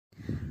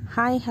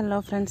Hi hello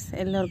friends,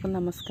 എല്ലാവർക്കും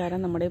നമസ്കാരം.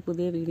 നമ്മുടെ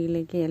പുതിയ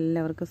വീഡിയോയിലേക്ക്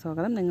എല്ലാവർക്കും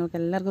സ്വാഗതം. നിങ്ങൾക്ക്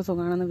എല്ലാവർക്കും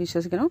സുഖമാണെന്ന്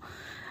വിശ്വസിക്കുന്നു.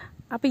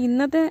 അപ്പോൾ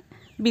ഇന്നത്തെ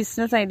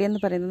ബിസിനസ് ഐഡിയ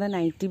എന്ന് പറയുന്നത്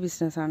നൈറ്റി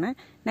ബിസിനസ്സാണ്.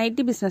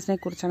 നൈറ്റി ബിസിനസ്സിനെ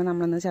കുറിച്ചാണ്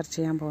നമ്മളിന്ന് ചർച്ച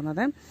ചെയ്യാൻ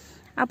പോകുന്നത്.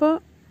 അപ്പോൾ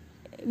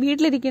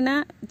വീട്ടിലിരിക്കുന്ന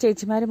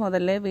ചേച്ചിമാർ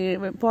മുതൽ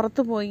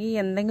പുറത്ത് പോയി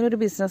എന്തെങ്കിലും ഒരു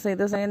ബിസിനസ്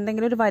ചെയ്ത്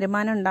എന്തെങ്കിലും ഒരു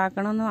വരുമാനം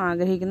ഉണ്ടാക്കണമെന്ന്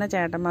ആഗ്രഹിക്കുന്ന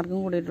ചേട്ടന്മാർക്കും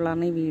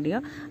കൂടിയിട്ടുള്ളതാണ് ഈ വീഡിയോ.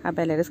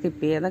 അപ്പോൾ എല്ലാവരും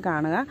സ്കിപ്പ് ചെയ്ത്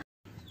കാണുക.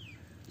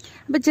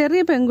 അപ്പോൾ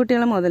ചെറിയ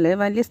പെൺകുട്ടികൾ മുതൽ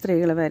വലിയ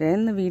സ്ത്രീകൾ വരെ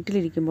ഇന്ന്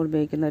വീട്ടിലിരിക്കുമ്പോൾ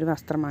ഉപയോഗിക്കുന്ന ഒരു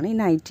വസ്ത്രമാണ് ഈ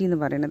നൈറ്റി എന്ന്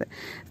പറയുന്നത്.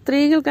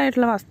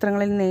 സ്ത്രീകൾക്കായിട്ടുള്ള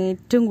വസ്ത്രങ്ങളിൽ നിന്ന്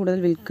ഏറ്റവും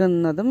കൂടുതൽ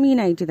വിൽക്കുന്നതും ഈ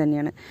നൈറ്റി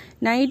തന്നെയാണ്.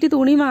 നൈറ്റി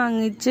തുണി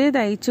വാങ്ങിച്ച്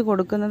തയ്ച്ച്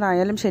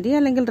കൊടുക്കുന്നതായാലും ശരി,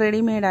 അല്ലെങ്കിൽ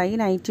റെഡിമെയ്ഡായി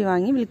നൈറ്റി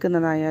വാങ്ങി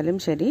വിൽക്കുന്നതായാലും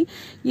ശരി,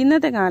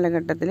 ഇന്നത്തെ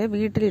കാലഘട്ടത്തിൽ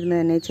വീട്ടിലിരുന്ന്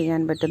തന്നെ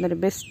ചെയ്യാൻ പറ്റുന്ന ഒരു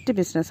ബെസ്റ്റ്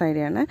ബിസിനസ്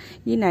ഐഡിയയാണ്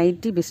ഈ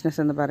നൈറ്റി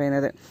ബിസിനസ് എന്ന്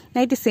പറയുന്നത്,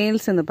 നൈറ്റി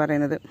സെയിൽസ് എന്ന്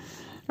പറയുന്നത്.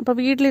 അപ്പോൾ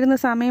വീട്ടിലിരുന്ന്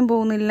സമയം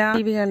പോകുന്നില്ല,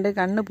 ടി വി കണ്ട്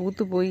കണ്ണ്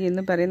പൂത്തുപോയി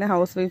എന്ന് പറയുന്ന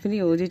ഹൗസ് വൈഫിന്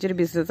യോജിച്ചൊരു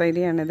ബിസിനസ്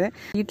ഐഡിയയാണിത്.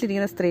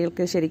 വീട്ടിലിരിക്കുന്ന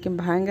സ്ത്രീകൾക്ക് ശരിക്കും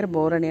ഭയങ്കര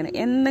ബോറടിയാണ്.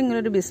 എന്തെങ്കിലും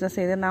ഒരു ബിസിനസ്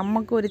ചെയ്ത്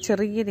നമുക്ക് ഒരു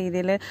ചെറിയ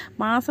രീതിയിൽ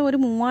മാസം ഒരു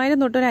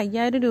 3000 തൊട്ട് ഒരു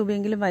 5000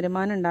 രൂപയെങ്കിലും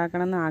വരുമാനം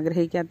ഉണ്ടാക്കണം എന്ന്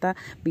ആഗ്രഹിക്കാത്ത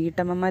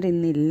വീട്ടമ്മമാർ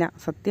ഇന്നില്ല.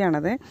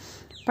 സത്യമാണത്.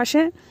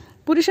 പക്ഷേ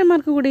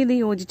പുരുഷന്മാർക്ക് കൂടി ഇത്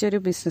യോജിച്ചൊരു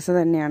ബിസിനസ്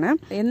തന്നെയാണ്.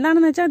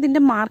 എന്താണെന്ന് വെച്ചാൽ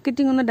അതിൻ്റെ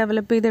മാർക്കറ്റിംഗ് ഒന്ന്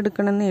ഡെവലപ്പ്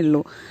ചെയ്തെടുക്കണമെന്നേ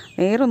ഉള്ളൂ,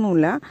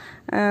 വേറൊന്നുമില്ല.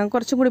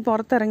 കുറച്ചും കൂടി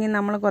പുറത്തിറങ്ങി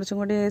നമ്മൾ കുറച്ചും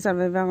കൂടി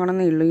സർവൈവ്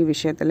ആകണമെന്നേ ഉള്ളൂ ഈ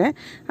വിഷയത്തിൽ.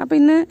 അപ്പോൾ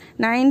ഇന്ന്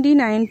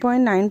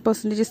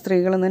 99.9%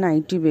 സ്ത്രീകൾ ഇന്ന്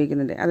നൈറ്റി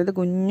ഉപയോഗിക്കുന്നുണ്ട്. അതായത്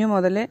കുഞ്ഞു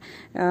മുതൽ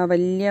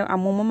വലിയ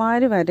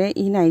അമ്മൂമ്മമാർ വരെ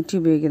ഈ നൈറ്റി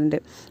ഉപയോഗിക്കുന്നുണ്ട്.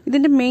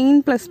 ഇതിൻ്റെ മെയിൻ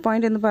പ്ലസ്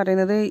പോയിന്റ് എന്ന്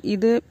പറയുന്നത്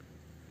ഇത്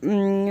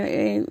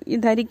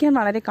ധരിക്കാൻ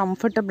വളരെ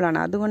കംഫർട്ടബിളാണ്.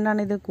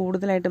 അതുകൊണ്ടാണ് ഇത്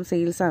കൂടുതലായിട്ടും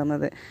സെയിൽസ്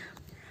ആകുന്നത്.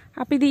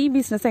 അപ്പോൾ ഈ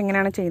ബിസിനസ്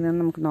എങ്ങനെയാണ്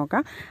ചെയ്യുന്നതെന്ന് നമുക്ക്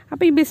നോക്കാം.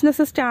 അപ്പോൾ ഈ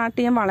ബിസിനസ് സ്റ്റാർട്ട്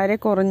ചെയ്യാൻ വളരെ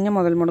കുറഞ്ഞ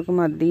മുതൽ മുടക്ക്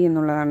മതി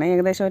എന്നുള്ളതാണ്.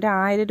 ഏകദേശം ഒരു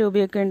 1000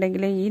 രൂപയൊക്കെ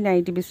ഉണ്ടെങ്കിൽ ഈ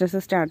നൈറ്റി ബിസിനസ്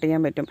സ്റ്റാർട്ട്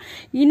ചെയ്യാൻ പറ്റും.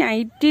 ഈ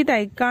നൈറ്റി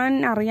തയ്ക്കാൻ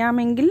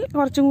അറിയാമെങ്കിൽ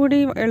കുറച്ചും കൂടി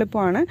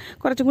എളുപ്പമാണ്,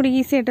 കുറച്ചും കൂടി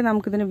ഈസി ആയിട്ട്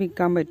നമുക്കിതിന്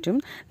വിൽക്കാൻ പറ്റും.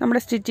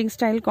 നമ്മുടെ സ്റ്റിച്ചിങ്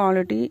സ്റ്റൈൽ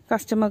ക്വാളിറ്റി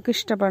കസ്റ്റമർക്ക്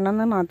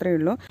ഇഷ്ടപ്പെടണമെന്ന് മാത്രമേ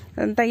ഉള്ളൂ.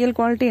 തയ്യൽ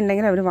ക്വാളിറ്റി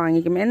ഉണ്ടെങ്കിൽ അവർ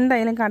വാങ്ങിക്കും.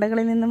 എന്തായാലും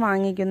കടകളിൽ നിന്ന്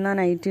വാങ്ങിക്കുന്ന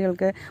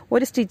നൈറ്റികൾക്ക്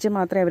ഒരു സ്റ്റിച്ച്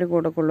മാത്രമേ അവർ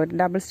കൊടുക്കുള്ളൂ,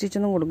 ഡബിൾ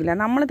സ്റ്റിച്ചൊന്നും കൊടുക്കില്ല.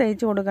 നമ്മൾ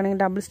തയ്ച്ച്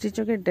കൊടുക്കുകയാണെങ്കിൽ ഡബിൾ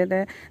സ്റ്റിച്ചൊക്കെ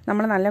ഇട്ടിട്ട്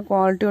നമ്മൾ നല്ല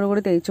ക്വാളിറ്റി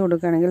കൂടി തയ്ച്ച്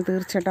കൊടുക്കുകയാണെങ്കിൽ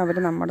തീർച്ചയായിട്ടും അവർ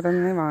നമ്മുടെ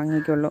തന്നെ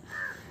വാങ്ങിക്കുള്ളൂ.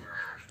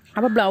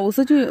 അപ്പോൾ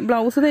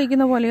ബ്ലൗസ്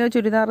തയ്ക്കുന്ന പോലെയോ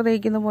ചുരിദാർ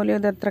തയ്ക്കുന്ന പോലെയോ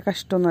ഇത് അത്ര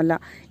കഷ്ടമൊന്നുമല്ല.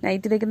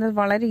 നൈറ്റി തയ്ക്കുന്നത്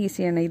വളരെ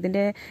ഈസിയാണ്.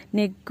 ഇതിൻ്റെ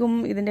നെക്കും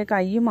ഇതിൻ്റെ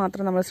കൈയും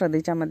മാത്രം നമ്മൾ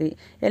ശ്രദ്ധിച്ചാൽ മതി.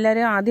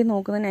 എല്ലാവരും ആദ്യം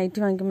നോക്കുന്നത്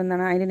നൈറ്റി വാങ്ങിക്കുമ്പോൾ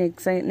എന്താണ്, അതിൻ്റെ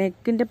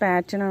നെക്കിൻ്റെ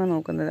പാറ്റേണാണ്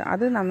നോക്കുന്നത്.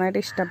 അത്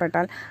നന്നായിട്ട്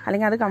ഇഷ്ടപ്പെട്ടാൽ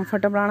അല്ലെങ്കിൽ അത്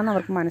കംഫർട്ടബിളാണെന്ന്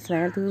അവർക്ക്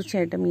മനസ്സിലായാൽ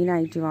തീർച്ചയായിട്ടും ഈ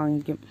നൈറ്റി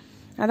വാങ്ങിക്കും.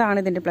 അതാണ്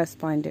ഇതിൻ്റെ പ്ലസ്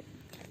പോയിൻറ്റ്.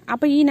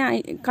 അപ്പോൾ ഈ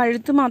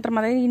കഴുത്ത് മാത്രം,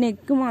 അതായത് ഈ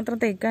നെക്ക് മാത്രം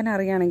തയ്ക്കാൻ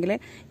അറിയുകയാണെങ്കിൽ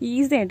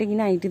ഈസി ആയിട്ട് ഈ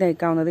നൈറ്റി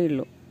തയ്ക്കാവുന്നതേ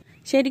ഉള്ളൂ.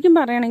 ശരിക്കും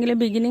പറയുകയാണെങ്കിൽ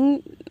ബിഗിനിങ്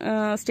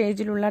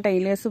സ്റ്റേജിലുള്ള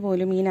ടൈലേഴ്സ്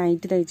പോലും ഈ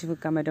നൈറ്റി തയ്ച്ച്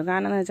വെക്കാൻ പറ്റും.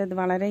 കാരണം എന്ന് വെച്ചാൽ ഇത്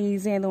വളരെ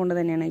ഈസി ആയതുകൊണ്ട്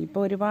തന്നെയാണ്.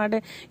 ഇപ്പോൾ ഒരുപാട്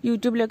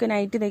യൂട്യൂബിലൊക്കെ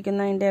നൈറ്റി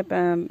തയ്ക്കുന്നതിൻ്റെ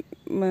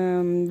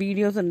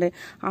വീഡിയോസ് ഉണ്ട്.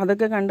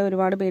 അതൊക്കെ കണ്ട്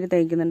ഒരുപാട് പേര്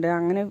തയ്ക്കുന്നുണ്ട്.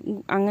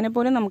 അങ്ങനെ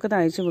പോലും നമുക്ക്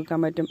തയ്ച്ച്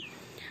വെക്കാൻ പറ്റും.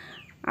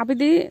 അപ്പോൾ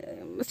ഇത്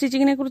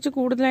സ്റ്റിച്ചിങ്ങിനെ കുറിച്ച്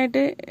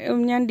കൂടുതലായിട്ട്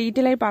ഞാൻ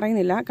ഡീറ്റെയിൽ ആയി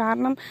പറയുന്നില്ല.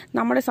 കാരണം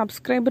നമ്മുടെ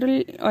സബ്സ്ക്രൈബറിൽ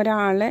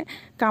ഒരാൾ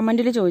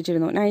കമൻറ്റിൽ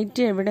ചോദിച്ചിരുന്നു,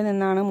 നൈറ്റി എവിടെ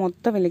നിന്നാണ്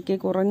മൊത്ത വിലയ്ക്ക്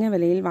കുറഞ്ഞ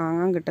വിലയിൽ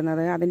വാങ്ങാൻ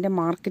കിട്ടുന്നത്, അതിൻ്റെ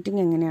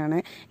മാർക്കറ്റിംഗ് എങ്ങനെയാണ്,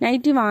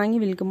 നൈറ്റി വാങ്ങി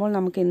വിൽക്കുമ്പോൾ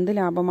നമുക്ക് എന്ത്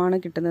ലാഭമാണ്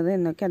കിട്ടുന്നത്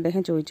എന്നൊക്കെ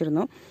അദ്ദേഹം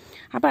ചോദിച്ചിരുന്നു.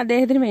 അപ്പോൾ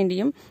അദ്ദേഹത്തിന്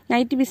വേണ്ടിയും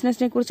നൈറ്റി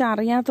ബിസിനസ്സിനെ കുറിച്ച്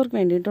അറിയാത്തവർക്ക്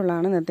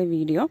വേണ്ടിയിട്ടുള്ളതാണ് ഇന്നത്തെ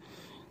വീഡിയോ.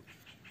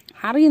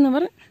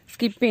 അറിയുന്നവർ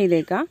സ്കിപ്പ്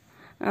ചെയ്തേക്കാം.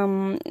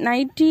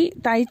 നൈറ്റി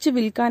തയ്ച്ച്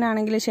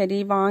വിൽക്കാനാണെങ്കിൽ ശരി,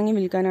 വാങ്ങി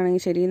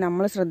വിൽക്കാനാണെങ്കിൽ ശരി,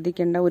 നമ്മൾ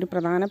ശ്രദ്ധിക്കേണ്ട ഒരു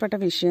പ്രധാനപ്പെട്ട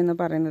വിഷയം എന്ന്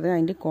പറയുന്നത്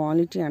അതിൻ്റെ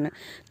ക്വാളിറ്റിയാണ്.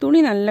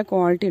 തുണി നല്ല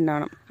ക്വാളിറ്റി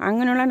ഉണ്ടാവണം.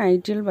 അങ്ങനെയുള്ള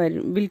നൈറ്റികൾ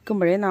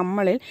വിൽക്കുമ്പോഴേ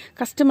നമ്മളിൽ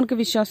കസ്റ്റമർക്ക്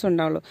വിശ്വാസം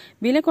ഉണ്ടാവുള്ളൂ.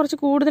 വില കുറച്ച്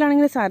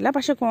കൂടുതലാണെങ്കിൽ സാരമില്ല,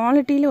 പക്ഷേ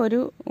ക്വാളിറ്റിയിൽ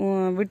ഒരു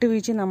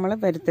വിട്ടുവീഴ്ച നമ്മൾ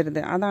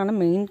വരുത്തരുത്. അതാണ്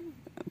മെയിൻ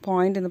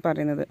പോയിന്റ് എന്ന്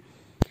പറയുന്നത്.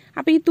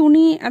 അപ്പോൾ ഈ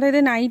തുണി, അതായത്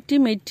നൈറ്റി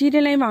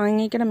മെറ്റീരിയലായി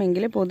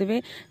വാങ്ങിക്കണമെങ്കിൽ പൊതുവെ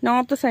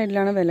നോർത്ത്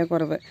സൈഡിലാണ് വില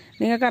കുറവ്.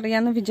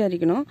 നിങ്ങൾക്കറിയാമെന്ന്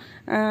വിചാരിക്കണോ.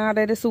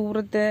 അതായത്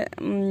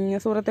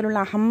സൂറത്തിലുള്ള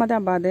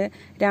അഹമ്മദാബാദ്,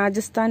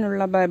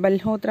 രാജസ്ഥാനുള്ള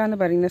ബൽഹോത്ര എന്ന്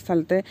പറയുന്ന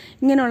സ്ഥലത്ത്,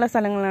 ഇങ്ങനെയുള്ള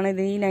സ്ഥലങ്ങളാണ്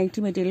ഇത് ഈ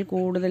നൈറ്റി മെറ്റീരിയൽ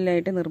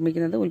കൂടുതലായിട്ട്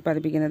നിർമ്മിക്കുന്നത്,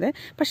 ഉൽപ്പാദിപ്പിക്കുന്നത്.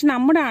 പക്ഷെ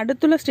നമ്മുടെ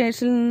അടുത്തുള്ള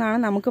സ്റ്റേറ്റ്സിൽ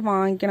നിന്നാണ് നമുക്ക്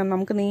വാങ്ങിക്കണം,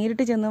 നമുക്ക്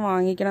നേരിട്ട് ചെന്ന്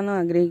വാങ്ങിക്കണം എന്ന്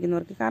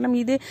ആഗ്രഹിക്കുന്നവർക്ക്. കാരണം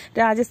ഇത്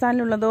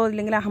രാജസ്ഥാനിലുള്ളതോ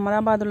അല്ലെങ്കിൽ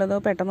അഹമ്മദാബാദുള്ളതോ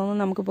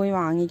പെട്ടെന്നൊന്നും നമുക്ക് പോയി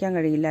വാങ്ങിക്കാൻ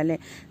കഴിയില്ല അല്ലേ.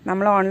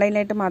 നമ്മൾ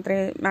ഓൺലൈനായിട്ട്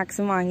മാത്രമേ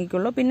മാക്സിമം വാങ്ങിക്കുള്ളൂ.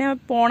 പിന്നെ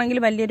പോകണമെങ്കിൽ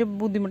വലിയൊരു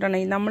ബുദ്ധിമുട്ടാണ്.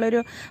 നമ്മളൊരു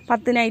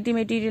 10 നൈറ്റി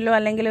മെറ്റീരിയലോ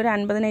അല്ലെങ്കിൽ ഒരു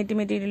 50 നൈറ്റി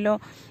മെറ്റീരിയലോ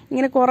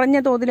ഇങ്ങനെ കുറഞ്ഞ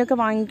തോതിലൊക്കെ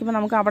വാങ്ങിക്കുമ്പോൾ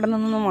നമുക്ക് അവിടെ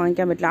നിന്നൊന്നും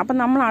വാങ്ങിക്കാൻ പറ്റില്ല. അപ്പം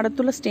നമ്മൾ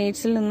അടുത്തുള്ള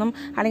സ്റ്റേറ്റ്സിൽ നിന്നും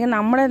അല്ലെങ്കിൽ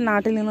നമ്മുടെ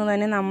നാട്ടിൽ നിന്ന്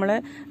തന്നെ നമ്മൾ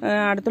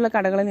അടുത്തുള്ള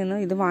കടകളിൽ നിന്നും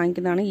ഇത്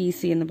വാങ്ങിക്കുന്നതാണ്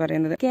ഈസി എന്ന്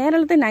പറയുന്നത്.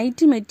 കേരളത്തിൽ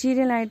നൈറ്റി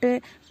മെറ്റീരിയലായിട്ട്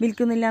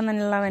വിൽക്കുന്നില്ല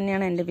എന്നുള്ള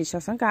തന്നെയാണ് എൻ്റെ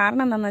വിശ്വാസം.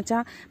 കാരണം എന്താണെന്ന്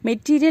വെച്ചാൽ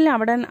മെറ്റീരിയൽ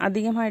അവിടെ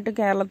അധികമായിട്ട്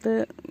കേരളത്തിൽ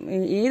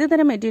ഏത്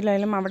തരം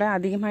മെറ്റീരിയലായാലും അവിടെ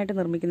അധികമായിട്ട്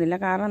നിർമ്മിക്കുന്നില്ല.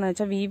 കാരണം എന്ന്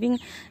വെച്ചാൽ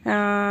വീവിങ്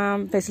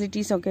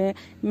ഫെസിലിറ്റീസൊക്കെ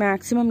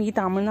മാക്സിമം ഈ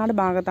തമിഴ്നാട്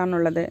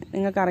ഭാഗത്താണുള്ളത്.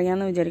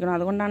 നിങ്ങൾക്കറിയാമെന്ന് വിചാരിക്കണം.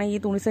 അതുകൊണ്ടാണ് ഈ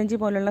തുണിസഞ്ചി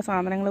പോലുള്ള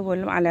സാധനങ്ങൾ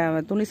പോലും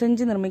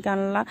തുണിസഞ്ചി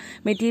നിർമ്മിക്കാനുള്ള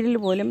മെറ്റീരിയൽ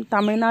പോലും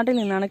തമിഴ്നാട്ടിൽ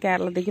നിന്നാണ്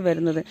കേരളത്തിലേക്ക്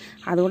വരുന്നത്.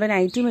 അതുകൊണ്ട്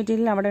നൈറ്റി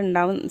മെറ്റീരിയൽ അവിടെ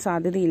ഉണ്ടാവാൻ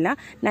സാധ്യതയില്ല.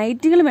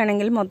 നൈറ്റികൾ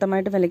വേണമെങ്കിൽ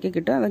മൊത്തമായിട്ട് വിലയ്ക്ക്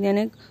കിട്ടും. അത് ഞാൻ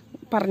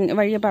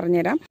വഴിയെ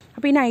പറഞ്ഞുതരാം.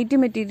 അപ്പോൾ ഈ നൈറ്റി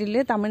മെറ്റീരിയൽ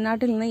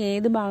തമിഴ്നാട്ടിൽ നിന്ന്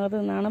ഏത് ഭാഗത്തു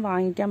നിന്നാണ്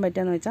വാങ്ങിക്കാൻ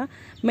പറ്റുകയെന്ന് വെച്ചാൽ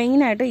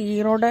മെയിനായിട്ട്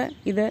ഈറോഡ്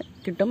ഇത്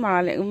കിട്ടും,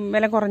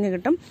 വില കുറഞ്ഞ്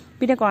കിട്ടും.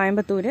 പിന്നെ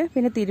കോയമ്പത്തൂർ,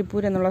 പിന്നെ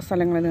തിരുപ്പൂർ എന്നുള്ള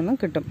സ്ഥലങ്ങളിൽ നിന്നും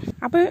കിട്ടും.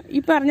 അപ്പോൾ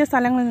ഈ പറഞ്ഞ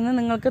സ്ഥലങ്ങളിൽ നിന്ന്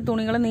നിങ്ങൾക്ക്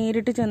തുണികൾ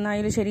നേരിട്ട്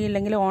ചെന്നായാലും ശരി,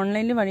 ഇല്ലെങ്കിൽ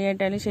ഓൺലൈനിൽ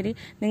വഴിയായിട്ടായാലും ശരി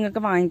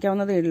നിങ്ങൾക്ക്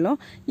വാങ്ങിക്കാവുന്നതേ ഉള്ളൂ.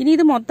 ഇനി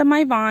ഇത്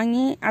മൊത്തമായി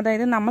വാങ്ങി,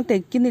 അതായത് നമ്മൾ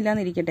തെക്കുന്നില്ല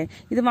എന്നിരിക്കട്ടെ,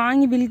 ഇത്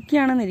വാങ്ങി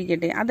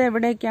വിൽക്കുകയാണെന്നിരിക്കട്ടെ, അത്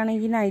എവിടെയൊക്കെയാണ്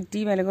ഈ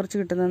നൈറ്റി വില കുറച്ച്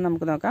കിട്ടുന്നതെന്ന്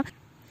നമുക്ക് നോക്കാം.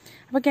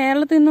 അപ്പോൾ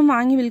കേരളത്തിൽ നിന്നും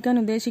വാങ്ങി വിൽക്കാൻ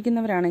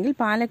ഉദ്ദേശിക്കുന്നവരാണെങ്കിൽ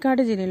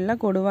പാലക്കാട് ജില്ലയിലുള്ള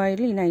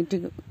കൊടുവായൂരിൽ നൈറ്റി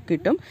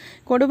കിട്ടും.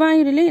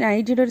 കൊടുവായൂരിൽ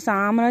നൈറ്റിയുടെ ഒരു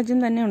സാമ്രാജ്യം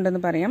തന്നെ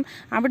ഉണ്ടെന്ന് പറയാം.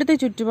 അവിടുത്തെ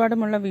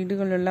ചുറ്റുപാടുമുള്ള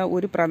വീടുകളിലുള്ള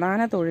ഒരു പ്രധാന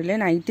തൊഴിൽ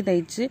നൈറ്റി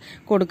തയ്ച്ച്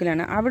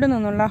കൊടുക്കലാണ്. അവിടെ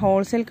നിന്നുള്ള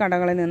ഹോൾസെയിൽ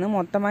കടകളിൽ നിന്ന്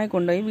മൊത്തമായി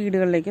കൊണ്ടുപോയി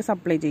വീടുകളിലേക്ക്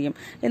സപ്ലൈ ചെയ്യും.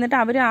 എന്നിട്ട്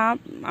അവർ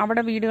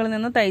അവിടെ വീടുകളിൽ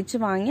നിന്ന് തയ്ച്ച്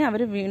വാങ്ങി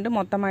അവർ വീണ്ടും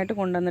മൊത്തമായിട്ട്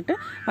കൊണ്ടുവന്നിട്ട്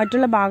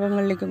മറ്റുള്ള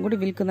ഭാഗങ്ങളിലേക്കും കൂടി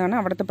വിൽക്കുന്നതാണ്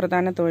അവിടുത്തെ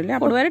പ്രധാന തൊഴിൽ.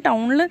 കൊടുവായൂർ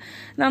ടൗണിൽ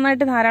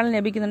നന്നായിട്ട് ധാരാളം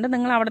ലഭിക്കുന്നുണ്ട്.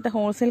 നിങ്ങൾ അവിടുത്തെ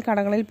ഹോൾസെയിൽ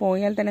കടകളിൽ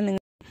പോയാൽ തന്നെ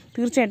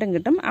തീർച്ചയായിട്ടും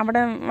കിട്ടും. അവിടെ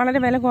വളരെ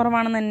വില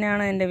കുറവാണെന്ന്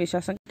തന്നെയാണ് എൻ്റെ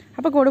വിശ്വാസം.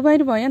 അപ്പോൾ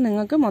കൊടുവായൂർ പോയാൽ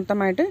നിങ്ങൾക്ക്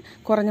മൊത്തമായിട്ട്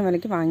കുറഞ്ഞ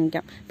വിലയ്ക്ക്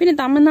വാങ്ങിക്കാം. പിന്നെ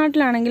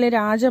തമിഴ്നാട്ടിലാണെങ്കിൽ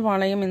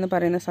രാജപാളയം എന്ന്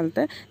പറയുന്ന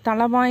സ്ഥലത്ത്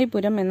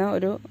തളവായിപുരം എന്ന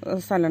ഒരു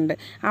സ്ഥലമുണ്ട്.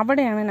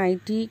 അവിടെയാണ്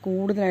നൈറ്റി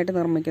കൂടുതലായിട്ട്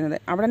നിർമ്മിക്കുന്നത്.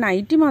 അവിടെ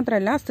നൈറ്റി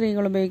മാത്രമല്ല,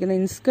 സ്ത്രീകൾ ഉപയോഗിക്കുന്ന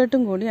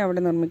ഇൻസ്കേർട്ടും കൂടി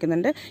അവിടെ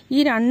നിർമ്മിക്കുന്നുണ്ട്.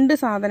 ഈ 2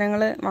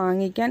 സാധനങ്ങൾ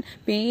വാങ്ങിക്കാൻ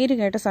പേര്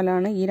കേട്ട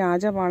സ്ഥലമാണ് ഈ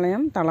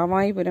രാജപാളയം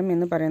തളവായിപുരം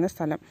എന്ന് പറയുന്ന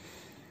സ്ഥലം.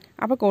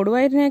 അപ്പോൾ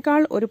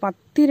കൊടുവായൂരിനേക്കാൾ ഒരു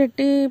 10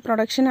 ഇരട്ടി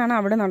പ്രൊഡക്ഷനാണ്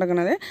അവിടെ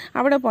നടക്കുന്നത്.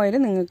 അവിടെ പോയാൽ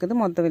നിങ്ങൾക്കിത്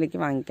മൊത്തവിലയ്ക്ക്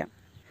വാങ്ങിക്കാം.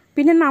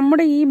 പിന്നെ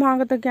നമ്മുടെ ഈ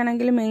ഭാഗത്തൊക്കെ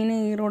ആണെങ്കിൽ മെയിൻ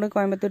ഈറോഡ്,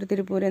 കോയമ്പത്തൂർ,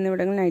 തിരുപ്പൂർ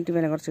എന്നിവിടങ്ങളിൽ നൈറ്റി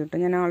വില കുറച്ച്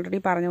കിട്ടും. ഞാൻ ഓൾറെഡി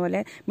പറഞ്ഞ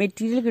പോലെ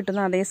മെറ്റീരിയൽ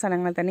കിട്ടുന്ന അതേ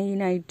സ്ഥലങ്ങളിൽ തന്നെ ഈ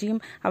നൈറ്റിയും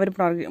അവർ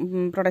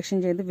പ്രൊഡക്ഷൻ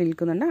ചെയ്ത്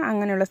വിൽക്കുന്നുണ്ട്.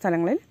 അങ്ങനെയുള്ള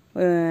സ്ഥലങ്ങളിൽ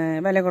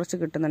വില കുറച്ച്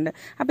കിട്ടുന്നുണ്ട്.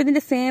 അപ്പോൾ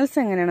ഇതിൻ്റെ സെയിൽസ്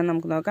എങ്ങനെയാണെന്ന്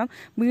നമുക്ക് നോക്കാം.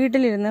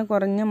 വീട്ടിലിരുന്ന്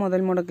കുറഞ്ഞ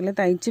മുതൽ മുടക്കിൽ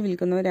തയ്ച്ച്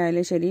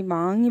വിൽക്കുന്നവരായാലും ശരി,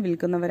 വാങ്ങി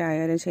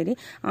വിൽക്കുന്നവരായാലും ശരി,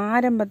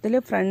 ആരംഭത്തിൽ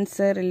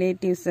ഫ്രണ്ട്സ്,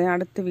 റിലേറ്റീവ്സ്,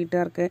 അടുത്ത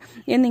വീട്ടുകാർക്ക്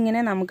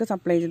എന്നിങ്ങനെ നമുക്ക്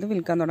സപ്ലൈ ചെയ്ത്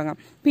വിൽക്കാൻ തുടങ്ങാം.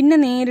 പിന്നെ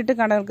നേരിട്ട്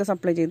കടകൾക്ക്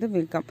സപ്ലൈ ചെയ്ത്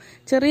വിൽക്കാം.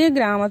 ചെറിയ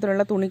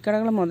ഗ്രാമത്തിലുള്ള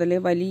തുണിക്കടകൾ മുതൽ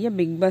വലിയ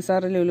ബിഗ്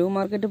ബസാർ, ലുലു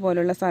മാർക്കറ്റ്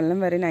പോലുള്ള സ്ഥലം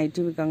വരെ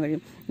നൈറ്റി വിൽക്കാൻ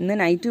കഴിയും. ഇന്ന്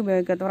നൈറ്റി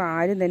ഉപയോഗിക്കാത്തവർ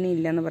ആരും തന്നെ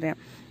ഇല്ലയെന്ന് പറയാം.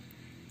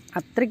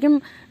 അത്രയ്ക്കും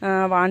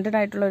വാണ്ടഡ്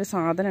ആയിട്ടുള്ള ഒരു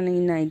സാധനമാണ്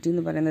ഈ നൈറ്റി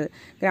എന്ന് പറയുന്നത്.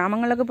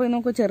 ഗ്രാമങ്ങളിലൊക്കെ പോയി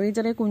നോക്കുക, ചെറിയ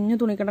ചെറിയ കുഞ്ഞു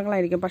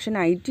തുണിക്കടകളായിരിക്കും. പക്ഷേ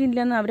നൈറ്റി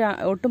ഇല്ലയെന്ന് അവർ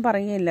ഒട്ടും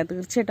പറയുകയില്ല.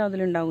 തീർച്ചയായിട്ടും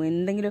അതിലുണ്ടാകും.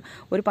 എന്തെങ്കിലും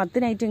ഒരു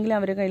 10 നൈറ്റെങ്കിലും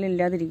അവരുടെ കയ്യിൽ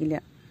ഇല്ലാതിരിക്കില്ല.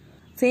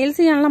 സെയിൽസ്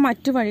ചെയ്യാനുള്ള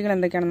മറ്റു വഴികൾ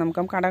എന്തൊക്കെയാണെന്ന്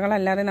നോക്കാം.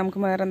 കടകളല്ലാതെ നമുക്ക്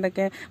വേറെ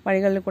എന്തൊക്കെ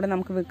വഴികളിൽ കൂടെ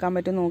നമുക്ക് വിൽക്കാൻ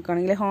പറ്റും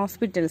നോക്കുകയാണെങ്കിൽ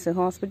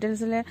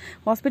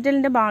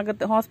ഹോസ്പിറ്റലിൻ്റെ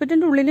ഭാഗത്ത്,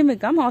 ഹോസ്പിറ്റലിൻ്റെ ഉള്ളിലും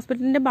വിൽക്കാം.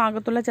 ഹോസ്പിറ്റലിൻ്റെ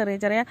ഭാഗത്തുള്ള ചെറിയ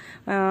ചെറിയ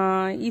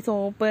ഈ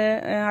സോപ്പ്,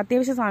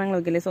 അത്യാവശ്യ സാധനങ്ങൾ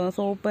വിൽക്കില്ലേ,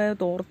 സോപ്പ്,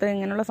 തോർത്ത്,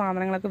 ഇങ്ങനെയുള്ള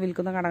സാധനങ്ങളൊക്കെ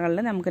വിൽക്കുന്ന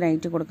കടകളിൽ നമുക്ക്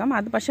നൈറ്റി കൊടുക്കാം.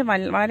 അത് പക്ഷേ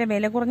വളരെ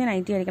വില കുറഞ്ഞ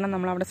നൈറ്റി ആയിരിക്കണം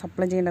നമ്മൾ അവിടെ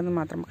സപ്ലൈ ചെയ്യേണ്ടതെന്ന്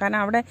മാത്രം. കാരണം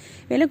അവിടെ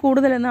വില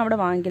കൂടുതലൊന്നും അവിടെ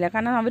വാങ്ങിക്കില്ല.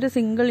 കാരണം അവർ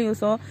സിംഗിൾ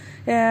യൂസോ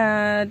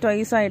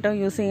ട്വൈസ് ആയിട്ടോ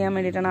യൂസ് ചെയ്യാൻ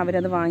വേണ്ടിയിട്ടാണ്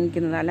അവരത്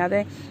വാങ്ങിക്കുന്നത്.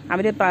 അല്ലാതെ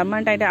അവർ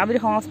പെർമനൻ്റ് ആയിട്ട് അവർ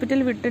ഹോസ്പിറ്റൽ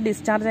വിട്ട്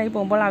ഡിസ്ചാർജ് ആയി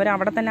പോകുമ്പോൾ അവർ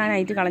അവിടെ തന്നെ ആ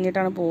നൈറ്റ്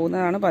കളഞ്ഞിട്ടാണ്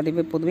പോകുന്നതാണ്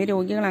പതിവ്. പൊതുവേ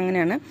രോഗികൾ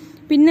അങ്ങനെയാണ്.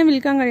 പിന്നെ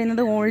വിൽക്കാൻ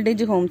കഴിയുന്നത് ഓൾഡ്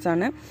ഏജ് ഹോംസ്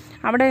ആണ്.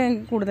 അവിടെ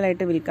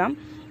കൂടുതലായിട്ട് വിൽക്കാം.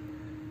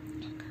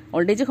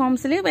 ഓൾഡ് ഏജ്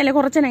ഹോംസിൽ വില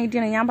കുറച്ച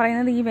നൈറ്റിയാണ് ഞാൻ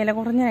പറയുന്നത്. ഈ വില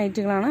കുറഞ്ഞ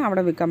നൈറ്റുകളാണ്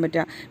അവിടെ വിൽക്കാൻ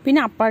പറ്റുക. പിന്നെ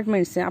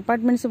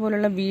അപ്പാർട്ട്മെൻറ്റ്സ്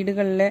പോലുള്ള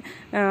വീടുകളിൽ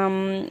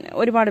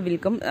ഒരുപാട്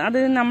വിൽക്കും. അത്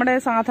നമ്മുടെ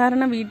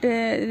സാധാരണ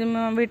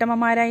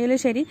വീട്ടമ്മമാരായാലും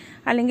ശരി,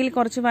 അല്ലെങ്കിൽ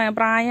കുറച്ച്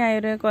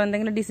പ്രായമായൊരു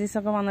എന്തെങ്കിലും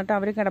ഡിസീസൊക്കെ വന്നിട്ട്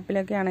അവർ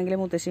കിടപ്പിലൊക്കെ ആണെങ്കിൽ,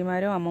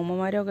 മുത്തശ്ശിമാരോ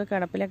അമ്മൂമ്മമാരോ ഒക്കെ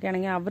കിടപ്പിലൊക്കെ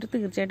ആണെങ്കിൽ അവർ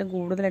തീർച്ചയായിട്ടും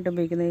കൂടുതലായിട്ട്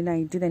ഉപയോഗിക്കുന്നത് ഈ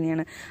നൈറ്റി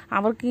തന്നെയാണ്.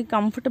 അവർക്ക് ഈ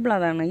കംഫർട്ടബിൾ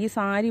അതാണ്. ഈ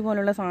സാരി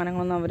പോലുള്ള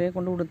സാധനങ്ങളൊന്നും അവരെ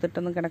കൊണ്ട്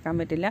ഉടുത്തിട്ടൊന്നും കിടക്കാൻ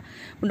പറ്റില്ല.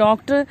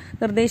 ഡോക്ടർ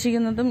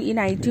നിർദ്ദേശിക്കുന്നതും ഈ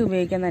നൈറ്റി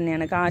ഉപയോഗിക്കാൻ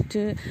തന്നെയാണ്.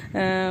 കാറ്റ്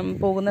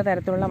പോകുന്ന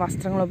തരത്തിലുള്ള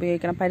വസ്ത്രങ്ങൾ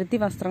ഉപയോഗിക്കണം, പരുത്തി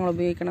വസ്ത്രങ്ങൾ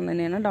ഉപയോഗിക്കണം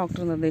തന്നെയാണ്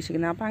ഡോക്ടർ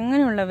നിർദ്ദേശിക്കുന്നത്. അപ്പോൾ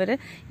അങ്ങനെയുള്ളവർ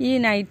ഈ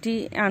നൈറ്റി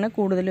ആണ്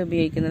കൂടുതൽ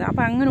ഉപയോഗിക്കുന്നത്.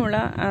 അപ്പോൾ അങ്ങനെയുള്ള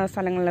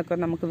സ്ഥലങ്ങളിലൊക്കെ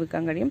നമുക്ക്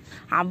വിൽക്കാൻ കഴിയും.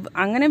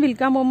 അങ്ങനെ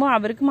വിൽക്കാൻ പോകുമ്പോൾ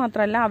അവർക്ക്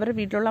മാത്രമല്ല, അവരുടെ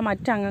വീട്ടിലുള്ള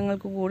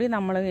മറ്റംഗങ്ങൾക്ക് കൂടി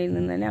നമ്മളെ കയ്യിൽ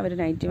നിന്ന് തന്നെ അവർ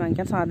നൈറ്റി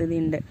വാങ്ങിക്കാൻ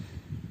സാധ്യതയുണ്ട്.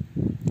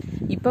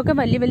 ഇപ്പോഴൊക്കെ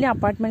വലിയ വലിയ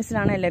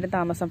അപ്പാർട്ട്മെൻറ്റ്സിലാണ് എല്ലാവരും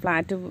താമസം.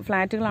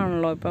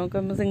 ഫ്ലാറ്റുകളാണല്ലോ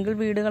ഇപ്പോൾ. സിംഗിൾ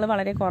വീടുകൾ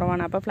വളരെ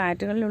കുറവാണ്. അപ്പോൾ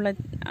ഫ്ലാറ്റുകളിലുള്ള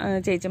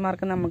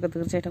ചേച്ചിമാർക്ക് നമുക്ക്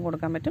തീർച്ചയായിട്ടും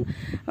കൊടുക്കാൻ പറ്റും.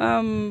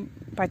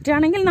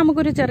 പറ്റുകയാണെങ്കിൽ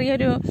നമുക്കൊരു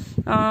ചെറിയൊരു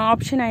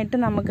ഓപ്ഷനായിട്ട്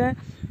നമുക്ക്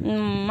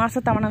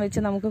മാസത്തവണ വെച്ച്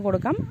നമുക്ക്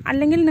കൊടുക്കാം.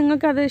 അല്ലെങ്കിൽ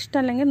നിങ്ങൾക്ക് അത്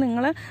ഇഷ്ടമല്ലെങ്കിൽ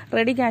നിങ്ങൾ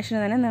റെഡി ക്യാഷിന്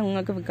തന്നെ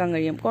നിങ്ങൾക്ക് വിൽക്കാൻ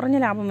കഴിയും. കുറഞ്ഞ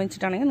ലാഭം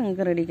വെച്ചിട്ടാണെങ്കിൽ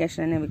നിങ്ങൾക്ക് റെഡി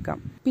ക്യാഷിന് തന്നെ വിൽക്കാം.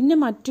 പിന്നെ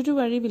മറ്റൊരു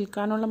വഴി,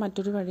 വിൽക്കാനുള്ള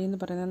മറ്റൊരു വഴി എന്ന്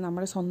പറയുന്നത്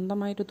നമ്മുടെ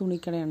സ്വന്തമായിട്ട്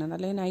തുണിക്കടയാണ്.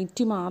 അല്ലെങ്കിൽ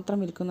നൈറ്റി മാത്രം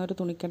വിൽക്കുന്ന ഒരു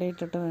തുണിക്കട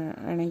ഇട്ടിട്ട്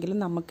വേണമെങ്കിലും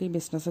നമുക്ക് ഈ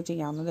ബിസിനസ്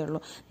ചെയ്യാവുന്നതേ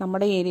ഉള്ളൂ.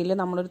 നമ്മുടെ ഏരിയയിൽ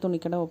നമ്മളൊരു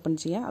തുണിക്കട ഓപ്പൺ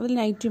ചെയ്യുക, അതിൽ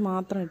നൈറ്റി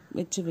മാത്രം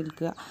വെച്ച്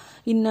വിൽക്കുക.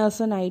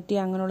 ഇന്നേഴ്സ്, നൈറ്റി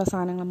അങ്ങനെയുള്ള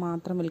സാധനങ്ങൾ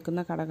മാത്രം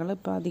വിൽക്കുന്ന കടകൾ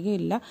ഇപ്പോൾ അധികം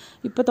ഇല്ല.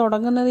 ഇപ്പോൾ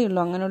തുടങ്ങുന്നതേ ഉള്ളൂ.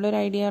 അങ്ങനെയുള്ളൊരു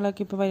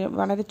ഐഡിയകളൊക്കെ ഇപ്പോൾ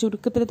വളരെ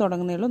ചുരുക്കത്തിൽ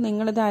തുടങ്ങുന്നതേ ഉള്ളൂ.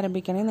 നിങ്ങളിത്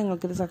ആരംഭിക്കുകയാണെങ്കിൽ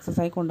നിങ്ങൾക്കിത് സക്സസ്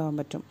ആയി കൊണ്ടുപോകാൻ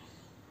പറ്റും.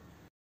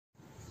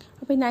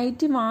 അപ്പോൾ ഈ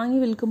നൈറ്റി വാങ്ങി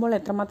വിൽക്കുമ്പോൾ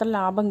എത്രമാത്രം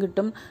ലാഭം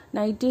കിട്ടും,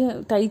 നൈറ്റി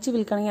തയ്ച്ച്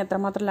വിൽക്കുകയാണെങ്കിൽ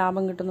എത്രമാത്രം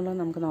ലാഭം കിട്ടും എന്നുള്ളത്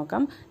നമുക്ക്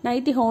നോക്കാം.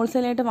 നൈറ്റി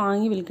ഹോൾസെയിലായിട്ട്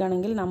വാങ്ങി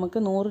വിൽക്കുകയാണെങ്കിൽ നമുക്ക്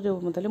 100 രൂപ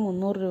മുതൽ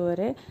 300 രൂപ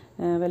വരെ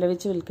വില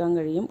വെച്ച് വിൽക്കാൻ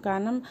കഴിയും.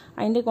 കാരണം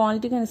അതിൻ്റെ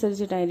ക്വാളിറ്റിക്ക്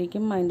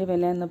അനുസരിച്ചിട്ടായിരിക്കും അതിൻ്റെ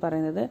വില എന്ന്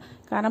പറയുന്നത്.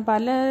 കാരണം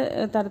പല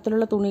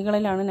തരത്തിലുള്ള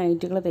തുണികളിലാണ്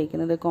നൈറ്റികൾ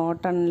തയ്ക്കുന്നത്.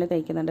 കോട്ടണിൽ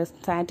തയ്ക്കുന്നുണ്ട്,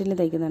 സാറ്റിനിൽ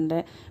തയ്ക്കുന്നുണ്ട്,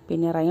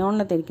 പിന്നെ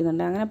റയോണിൽ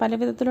തയ്ക്കുന്നുണ്ട്, അങ്ങനെ പല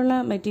വിധത്തിലുള്ള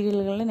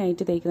മെറ്റീരിയലുകളിൽ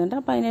നൈറ്റി തയ്ക്കുന്നുണ്ട്.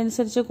 അപ്പോൾ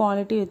അതിനനുസരിച്ച്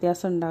ക്വാളിറ്റി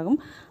വ്യത്യാസം ഉണ്ടാകും,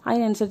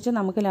 അതിനനുസരിച്ച്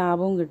നമുക്ക്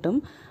ലാഭവും കിട്ടും.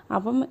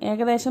 അപ്പം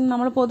ഏകദേശം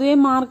നമ്മൾ പൊതുവേ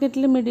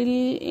മാർക്കറ്റിൽ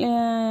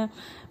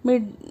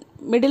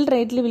മിഡിൽ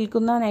റേറ്റിൽ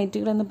വിൽക്കുന്ന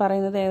നൈറ്റികൾ എന്ന്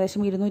പറയുന്നത്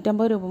ഏകദേശം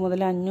 250 രൂപ മുതൽ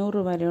 500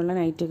 രൂപ വരെയുള്ള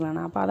നൈറ്റുകളാണ്.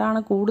 അപ്പോൾ അതാണ്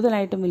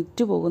കൂടുതലായിട്ടും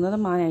വിറ്റ്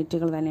പോകുന്നതും ആ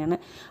നൈറ്റുകൾ തന്നെയാണ്.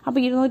 അപ്പോൾ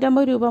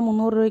 250 രൂപ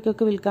 300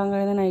 രൂപയ്ക്കൊക്കെ വിൽക്കാൻ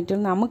കഴിയുന്ന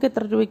നൈറ്റുകൾ നമുക്ക്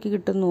എത്ര രൂപയ്ക്ക്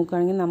കിട്ടും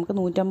നോക്കുകയാണെങ്കിൽ നമുക്ക്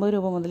 150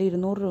 രൂപ മുതൽ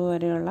 200 രൂപ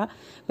വരെയുള്ള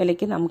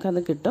വിലയ്ക്ക്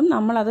നമുക്കത് കിട്ടും.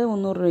 നമ്മളത്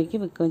 300 രൂപയ്ക്ക്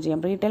വിൽക്കുകയും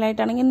ചെയ്യാം. റീറ്റെയിൽ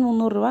ആയിട്ടാണെങ്കിൽ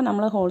 300 രൂപ,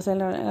 നമ്മൾ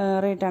ഹോൾസെയിൽ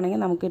റേറ്റ്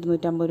ആണെങ്കിൽ നമുക്ക്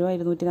 250 രൂപ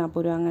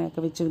 240 രൂപ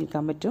അങ്ങനെയൊക്കെ വെച്ച്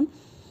വിൽക്കാൻ പറ്റും.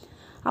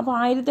 അപ്പോൾ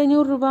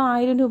 1500 രൂപ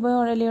 1000 രൂപ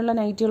വിലയുള്ള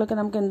നൈറ്റികളൊക്കെ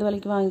നമുക്ക് എന്ത്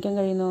വിലയ്ക്ക് വാങ്ങിക്കാൻ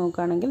കഴിയുമെന്ന്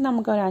നോക്കുകയാണെങ്കിൽ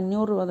നമുക്ക് ഒരു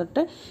 500 രൂപ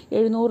തൊട്ട്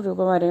 700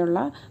 രൂപ വരെയുള്ള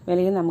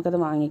വിലയിൽ നമുക്കത്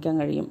വാങ്ങിക്കാൻ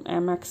കഴിയും.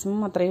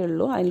 മാക്സിമം അത്രയേ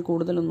ഉള്ളൂ, അതിൽ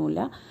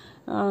കൂടുതലൊന്നുമില്ല.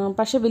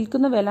 പക്ഷെ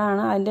വിൽക്കുന്ന വില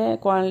ആണ് അതിൻ്റെ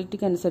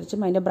ക്വാളിറ്റിക്ക്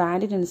അനുസരിച്ചും അതിൻ്റെ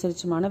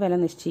ബ്രാൻഡിനനുസരിച്ചുമാണ് വില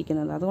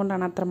നിശ്ചയിക്കുന്നത്.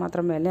 അതുകൊണ്ടാണ്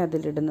അത്രമാത്രം വില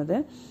അതിലിടുന്നത്.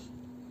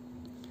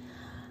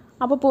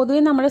 അപ്പോൾ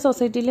പൊതുവെ നമ്മുടെ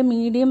സൊസൈറ്റിയിൽ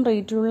മീഡിയം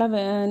റേറ്റിലുള്ള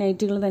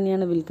നൈറ്റുകൾ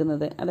തന്നെയാണ്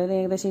വിൽക്കുന്നത്. അതായത്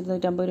ഏകദേശം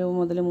 250 രൂപ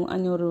മുതൽ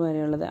 500 രൂപ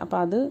വരെയുള്ളത്. അപ്പോൾ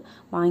അത്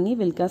വാങ്ങി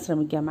വിൽക്കാൻ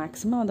ശ്രമിക്കുക,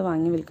 മാക്സിമം അത്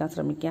വാങ്ങി വിൽക്കാൻ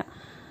ശ്രമിക്കുക.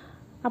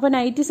 അപ്പോൾ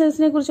നൈറ്റി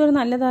സെയിൽസിനെ കുറിച്ച് ഒരു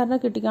നല്ല ധാരണ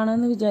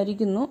കിട്ടിക്കാണുമെന്ന്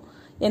വിചാരിക്കുന്നു.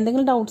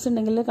 എന്തെങ്കിലും ഡൗട്ട്സ്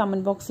ഉണ്ടെങ്കിൽ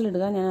കമൻറ്റ് ബോക്സിൽ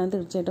ഇടുക, ഞാൻ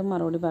തീർച്ചയായിട്ടും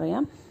മറുപടി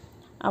പറയാം.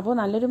 അപ്പോൾ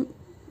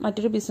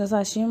മറ്റൊരു ബിസിനസ്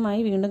ആശയവുമായി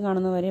വീണ്ടും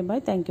കാണുന്നവരെ by.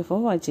 Thank you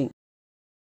for watching.